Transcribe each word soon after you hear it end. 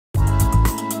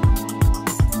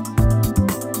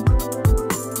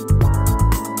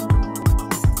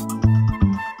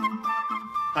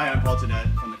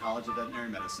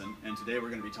medicine, and today we're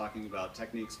going to be talking about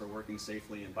techniques for working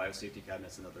safely in biosafety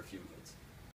cabinets and other fume hoods.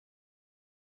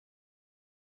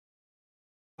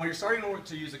 When you're starting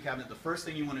to use a cabinet, the first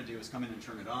thing you want to do is come in and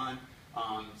turn it on.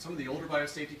 Some of the older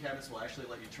biosafety cabinets will actually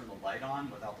let you turn the light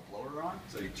on without the blower on.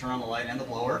 So you turn on the light and the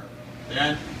blower.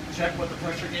 Then check what the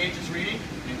pressure gauge is reading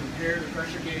and compare the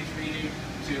pressure gauge reading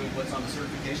to what's on the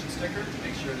certification sticker to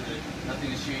make sure that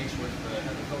nothing has changed with the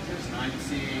HEPA filters. And I'm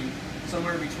seeing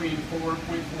somewhere between 0.4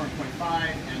 and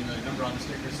 0.5, and the number on the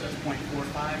sticker says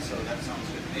 0.45, so that sounds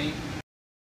good to me.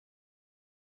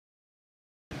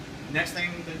 Next thing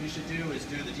that you should do is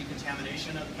do the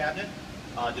decontamination of the cabinet.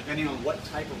 Depending on what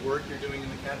type of work you're doing in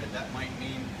the cabinet, that might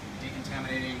mean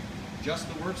decontaminating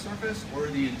just the work surface or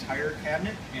the entire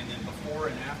cabinet, and then before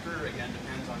and after, again,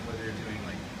 depends on whether you're doing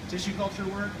like tissue culture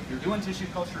work. If you're doing tissue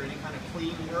culture, any kind of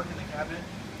clean work in the cabinet,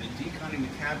 then deconning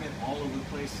the cabinet all over the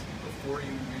place before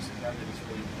you use the cabinet is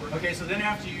really important. Okay, so then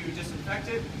after you disinfect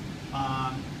it,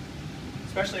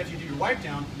 especially after you do your wipe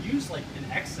down, use like an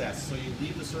excess so you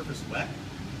leave the surface wet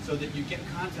so that you get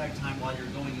contact time while you're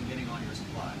going and getting on your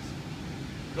supplies.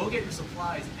 Go get your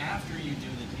supplies after you do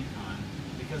the decon,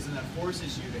 because then that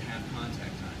forces you to have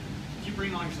contact time. If you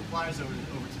bring all your supplies over to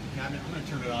the cabinet, I'm going to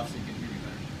turn it off so you can hear me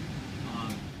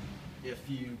better. If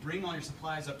you bring all your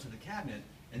supplies up to the cabinet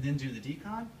and then do the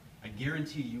decon, I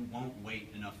guarantee you won't wait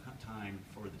enough time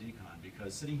for the decon,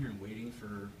 because sitting here and waiting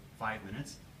for 5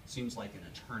 minutes seems like an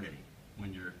eternity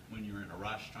when you're in a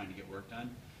rush trying to get work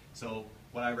done. So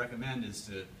what I recommend is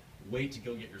to wait to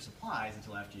go get your supplies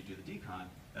until after you do the decon.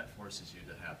 That forces you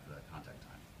to have the contact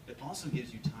time. It also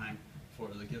gives you time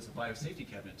gives a biosafety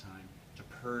cabinet time to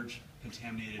purge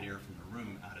contaminated air from the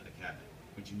room out of the cabinet,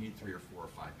 which you need 3 or 4 or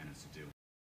 5 minutes to do.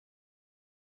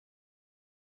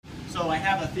 So I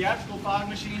have a theatrical fog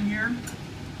machine here,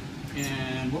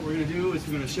 and what we're going to do is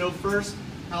we're going to show first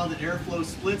how the airflow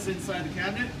splits inside the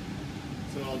cabinet.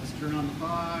 So I'll just turn on the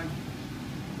fog.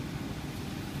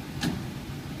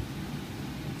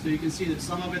 So you can see that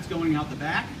some of it's going out the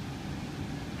back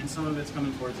and some of it's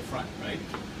coming towards the front, right?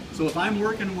 So if I'm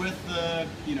working with the,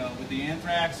 with the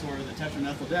anthrax or the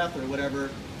tetramethyl death or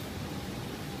whatever,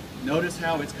 notice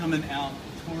how it's coming out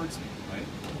towards me, right?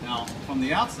 Now, from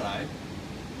the outside,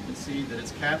 you can see that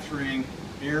it's capturing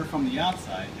air from the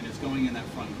outside and it's going in that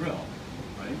front grill,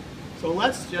 right? So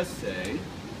let's just say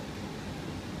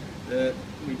that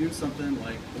we do something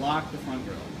like block the front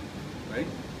grill, right?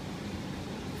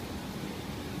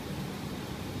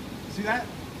 See that?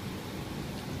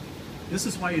 This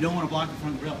is why you don't want to block the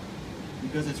front grill,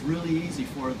 because it's really easy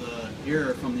for the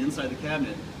air from the inside of the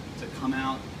cabinet to come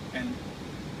out, and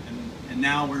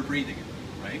now we're breathing it,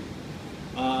 right?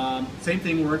 Same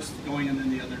thing works going in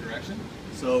the other direction.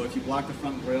 So if you block the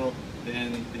front grill,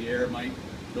 then the air might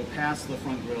go past the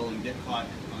front grill and get caught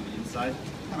on the inside.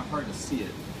 It's kind of hard to see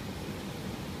it.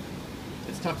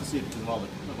 It's tough to see it because of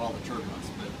all the turbulence,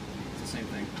 but it's the same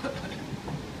thing.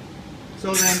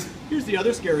 So then, here's the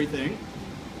other scary thing.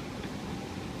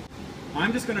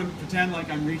 I'm just going to pretend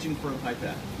like I'm reaching for a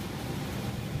pipette.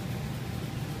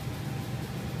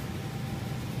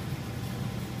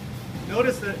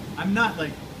 Notice that I'm not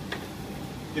like,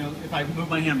 if I move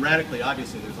my hand radically,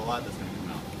 obviously there's a lot that's going to come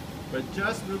out. But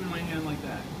just moving my hand like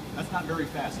that, that's not very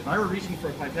fast. If I were reaching for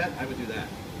a pipette, I would do that.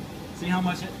 See how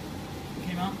much it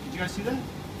came out? Did you guys see that?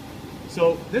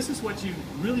 So this is what you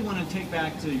really want to take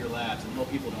back to your labs and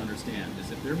help people to understand,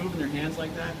 is if they're moving their hands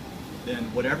like that, then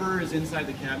whatever is inside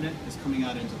the cabinet is coming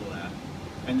out into the lab.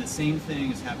 And the same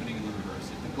thing is happening in the reverse.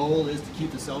 If the goal is to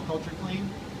keep the cell culture clean,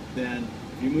 then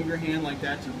if you move your hand like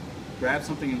that to grab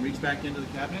something and reach back into the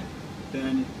cabinet,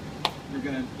 then you're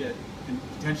going to get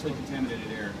potentially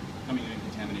contaminated air coming in and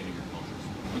contaminating your cultures.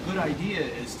 A good idea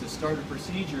is to start a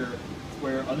procedure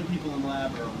where other people in the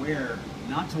lab are aware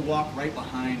not to walk right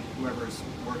behind whoever's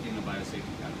working the biosafety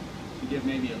cabinet. To give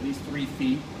maybe at least 3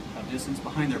 feet of distance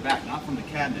behind their back, not from the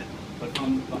cabinet, but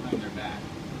from behind their back.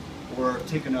 Or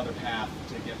take another path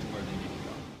to get to where they need to